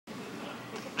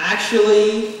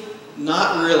Actually,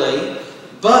 not really,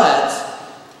 but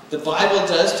the Bible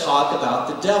does talk about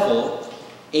the devil,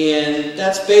 and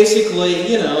that's basically,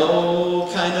 you know,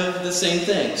 kind of the same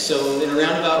thing. So in a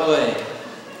roundabout way,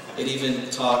 it even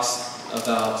talks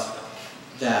about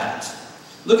that.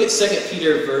 Look at 2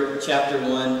 Peter chapter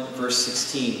 1, verse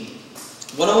 16.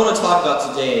 What I want to talk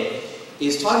about today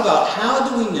is talk about how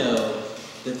do we know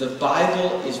that the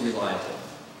Bible is reliable?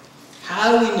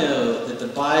 How do we know that the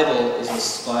Bible is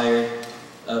inspired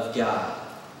of God?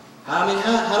 How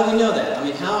do we know that?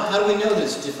 How do we know that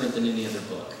it's different than any other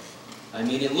book?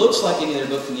 It looks like any other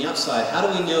book from the outside. How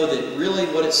do we know that really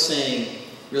what it's saying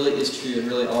really is true and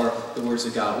really are the words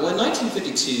of God? Well, in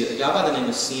 1952, a guy by the name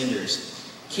of Sanders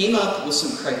came up with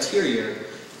some criteria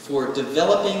for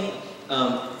developing,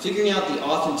 figuring out the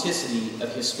authenticity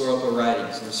of historical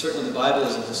writings. And certainly the Bible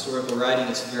is a historical writing.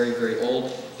 It's very, very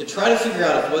old. To try to figure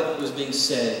out if what was being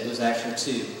said was actually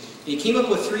true. And he came up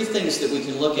with 3 things that we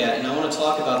can look at, and I want to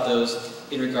talk about those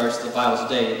in regards to the Bible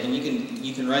today. And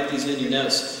you can write these in your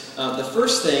notes. The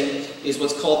first thing is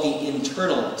what's called the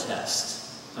internal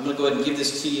test. I'm going to go ahead and give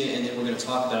this to you, and then we're going to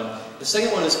talk about them. The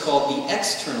second one is called the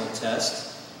external test,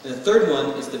 and the third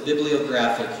one is the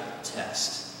bibliographic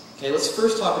test. Okay, let's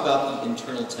first talk about the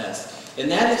internal test.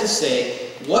 And that is to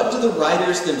say, what do the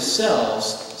writers themselves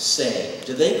say?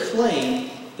 Do they claim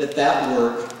that that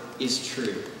work is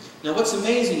true? Now what's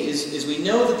amazing is we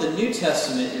know that the New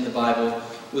Testament in the Bible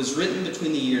was written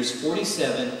between the years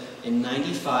 47 and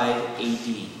 95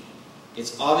 AD.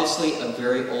 It's obviously a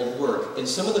very old work. And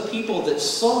some of the people that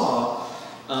saw,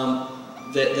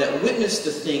 that witnessed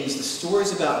the things, the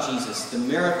stories about Jesus, the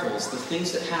miracles, the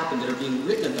things that happened that are being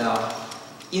written about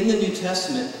in the New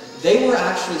Testament, they were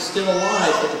actually still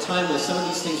alive at the time when some of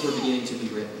these things were beginning to be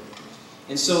written.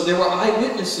 And so there were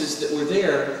eyewitnesses that were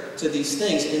there to these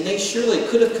things, and they surely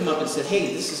could have come up and said,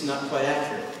 hey, this is not quite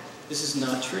accurate. This is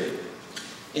not true.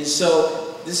 And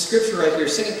so this scripture right here,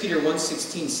 2 Peter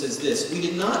 1:16 says this, "We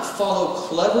did not follow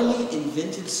cleverly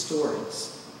invented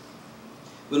stories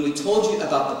when we told you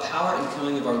about the power and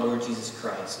coming of our Lord Jesus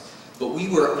Christ, but we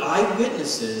were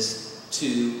eyewitnesses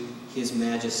to His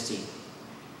majesty."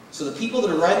 So the people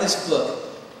that are writing this book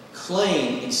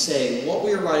claim and say what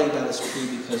we are writing about is true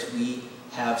because we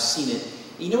have seen it.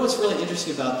 And you know what's really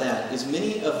interesting about that is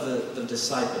many of the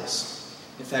disciples,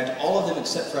 in fact all of them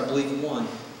except for I believe one,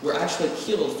 were actually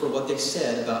killed for what they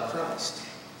said about Christ.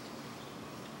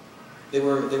 They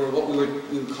were what we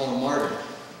would call a martyr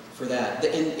for that.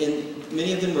 And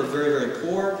many of them were very, very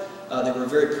poor. They were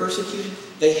very persecuted.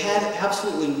 They had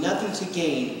absolutely nothing to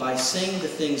gain by saying the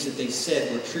things that they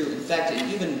said were true. In fact, it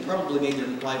even probably made their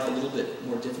life a little bit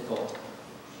more difficult.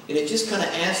 And it just kind of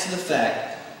adds to the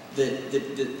fact that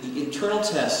the internal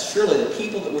test, surely the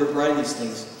people that were writing these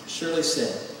things surely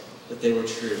said that they were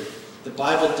true. The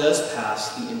Bible does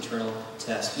pass the internal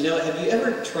test. You know, have you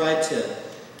ever tried to,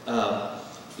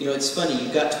 it's funny,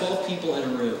 you've got 12 people in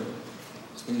a room,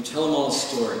 and you tell them all a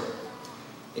story.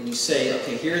 And you say,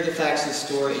 okay, here are the facts of the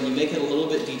story, and you make it a little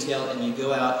bit detailed, and you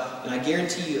go out, and I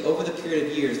guarantee you, over the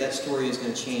period of years, that story is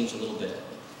going to change a little bit.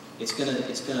 It's going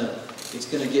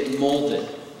to get molded,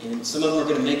 and some of them are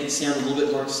going to make it sound a little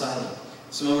bit more exciting.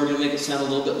 Some of them are going to make it sound a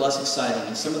little bit less exciting,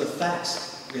 and some of the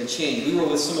facts are going to change. We were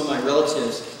with some of my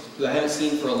relatives who I haven't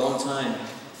seen for a long time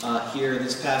here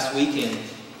this past weekend,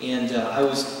 and I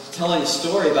was telling a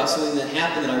story about something that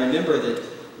happened that I remember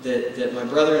that my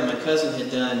brother and my cousin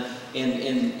had done,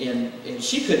 and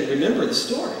she couldn't remember the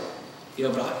story,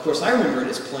 but of course I remember it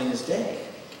as plain as day.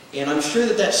 And I'm sure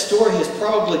that story has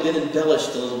probably been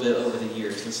embellished a little bit over the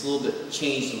years. It's a little bit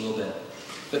changed a little bit.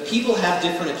 But people have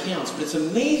different accounts. But it's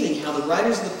amazing how the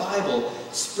writers of the Bible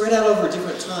spread out over a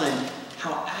different time,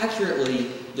 how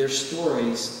accurately their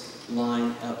stories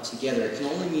line up together. It can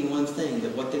only mean one thing,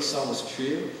 that what they saw was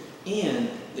true, and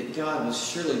that God was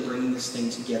surely bringing this thing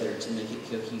together to make it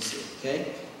cohesive.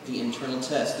 Okay? The internal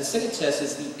test. The second test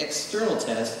is the external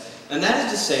test, and that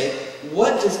is to say,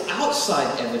 what does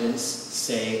outside evidence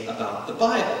say about the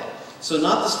Bible? So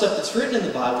not the stuff that's written in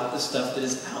the Bible, but the stuff that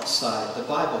is outside the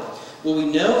Bible. Well, we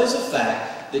know as a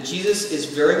fact that Jesus is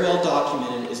very well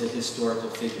documented as a historical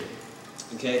figure.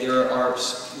 Okay, there are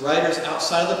writers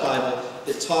outside of the Bible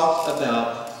that talk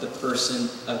about the person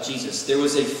of Jesus. There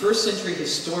was a first century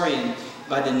historian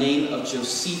by the name of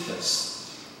Josephus.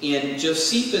 And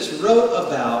Josephus wrote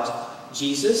about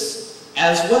Jesus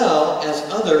as well as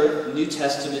other New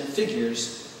Testament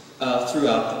figures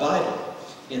throughout the Bible.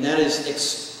 And that is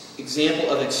example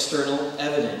of external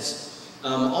evidence.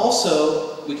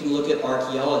 Also, we can look at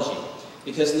archaeology.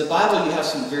 Because in the Bible you have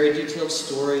some very detailed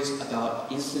stories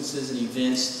about instances and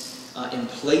events in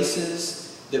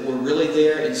places that were really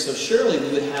there, and so surely we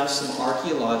would have some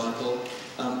archaeological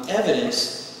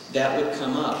evidence that would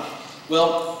come up.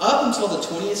 Well, up until the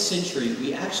 20th century,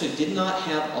 we actually did not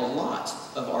have a lot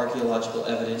of archaeological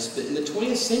evidence, but in the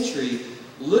 20th century,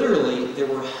 literally, there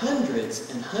were hundreds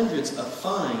and hundreds of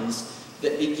finds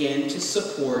that began to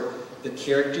support the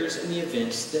characters and the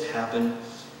events that happened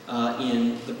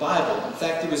in the Bible. In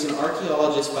fact, there was an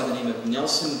archaeologist by the name of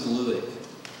Nelson Glueck.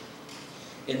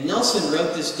 And Nelson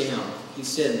wrote this down. He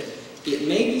said, "It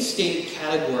may be stated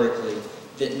categorically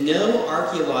that no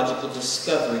archaeological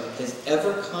discovery has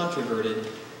ever controverted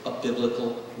a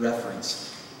biblical reference."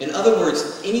 In other words,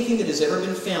 anything that has ever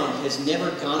been found has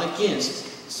never gone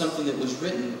against something that was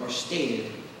written or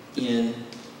stated in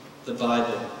the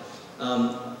Bible.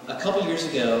 A couple years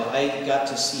ago, I got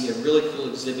to see a really cool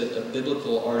exhibit of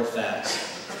biblical artifacts.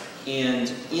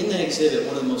 And in that exhibit,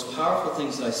 one of the most powerful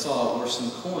things that I saw were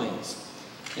some coins.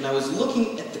 And I was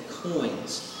looking at the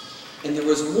coins, and there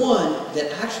was one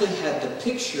that actually had the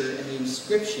picture and the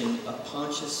inscription of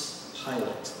Pontius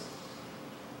Pilate.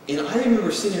 And I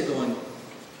remember sitting there going,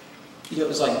 it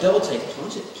was like double take.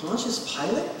 Pontius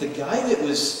Pilate? The guy that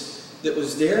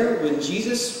was there when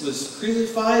Jesus was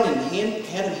crucified and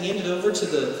had him handed over to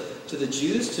the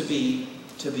Jews to be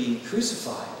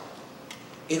crucified.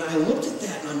 And I looked at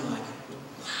that and I'm like,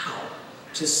 wow,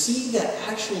 to see that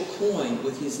actual coin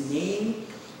with his name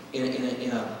and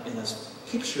a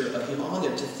picture of him on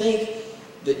there, to think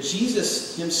that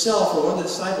Jesus himself or one of the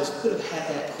disciples could have had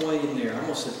that coin in there. I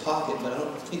almost said pocket, but I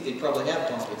don't think they probably have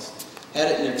pockets. Had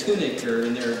it in their tunic or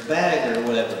in their bag or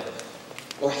whatever.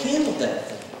 Or handled that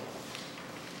thing.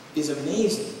 Is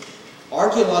amazing.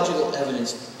 Archaeological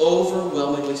evidence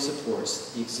overwhelmingly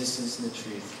supports the existence and the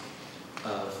truth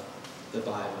of the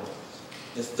Bible.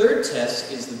 The third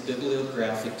test is the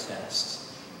bibliographic test.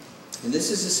 And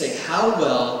this is to say, how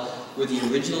well were the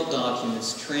original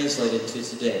documents translated to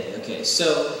today? Okay,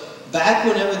 so back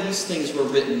whenever these things were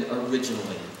written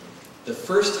originally, the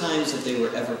first times that they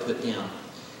were ever put down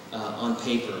on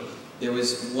paper, there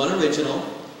was one original,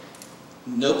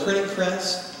 no printing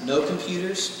press, no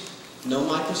computers, no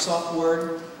Microsoft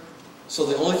Word. So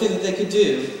the only thing that they could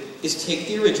do is take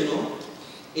the original,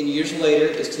 and years later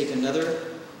is take another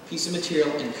piece of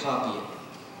material and copy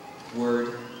it,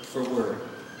 word for word.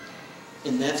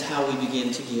 And that's how we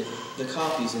began to get the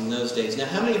copies in those days. Now,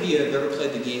 how many of you have ever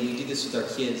played the game? We do this with our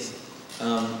kids.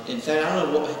 In fact, I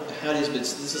don't know how it is, but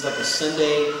this is like a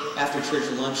Sunday after church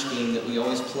lunch game that we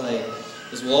always play.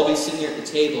 Is we'll all be sitting here at the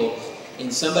table,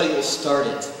 and somebody will start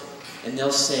it, and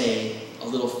they'll say a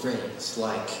little phrase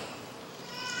like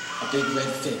a big red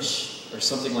fish or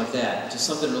something like that, just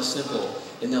something real simple,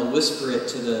 and they'll whisper it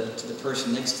to the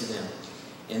person next to them.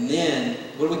 And then,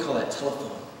 what do we call that?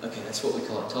 Telephone. Okay, that's what we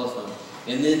call it, telephone.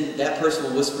 And then that person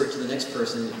will whisper it to the next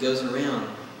person, and it goes around.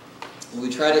 And we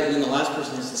try to, and then the last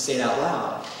person has to say it out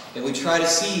loud. And we try to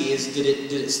see did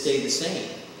it stay the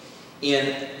same?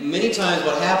 And many times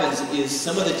what happens is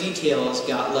some of the details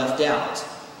got left out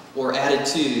or added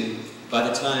to by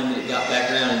the time it got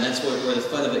back around, and that's where the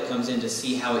fun of it comes in, to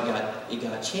see how it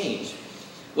got changed.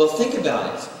 Well, think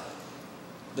about it.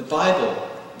 The Bible,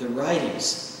 the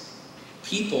writings,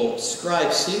 people,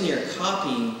 scribes sitting there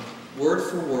copying word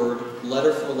for word,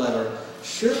 letter for letter,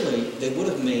 surely they would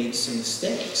have made some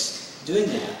mistakes doing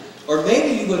that. Or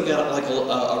maybe you would have got like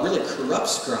a really corrupt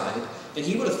scribe, and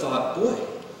he would have thought, boy,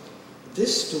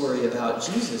 this story about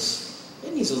Jesus,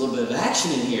 it needs a little bit of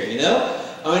action in here, you know?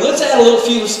 I mean, let's add a little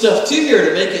few stuff to here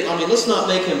to make it, I mean, let's not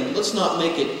make it,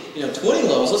 20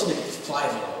 loaves, let's make it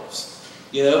 5 loaves.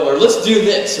 Or let's do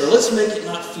this, or let's make it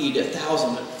not feed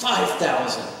 1,000, but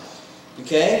 5,000.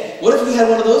 Okay? What if we had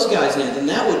one of those guys in it? Then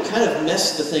that would kind of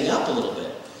mess the thing up a little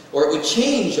bit. Or it would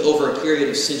change over a period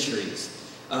of centuries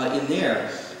in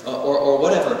there, or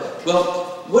whatever.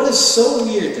 Well, what is so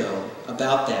weird, though,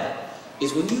 about that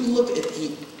is when you look at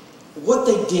what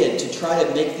they did to try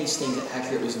to make these things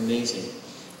accurate was amazing.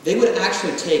 They would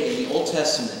actually take, in the Old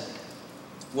Testament,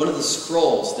 one of the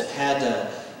scrolls that had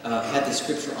the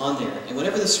scripture on there, and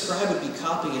whenever the scribe would be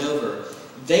copying it over,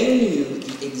 they knew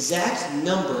the exact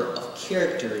number of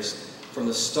characters from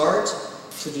the start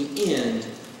to the end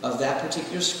of that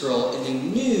particular scroll, and they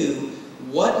knew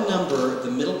what number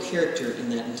the middle character in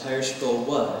that entire scroll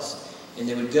was. And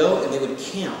they would go and they would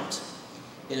count.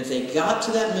 And if they got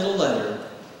to that middle letter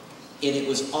and it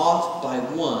was off by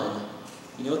 1,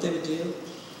 you know what they would do?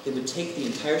 They would take the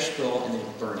entire scroll and they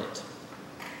would burn it.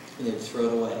 And they would throw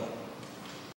it away.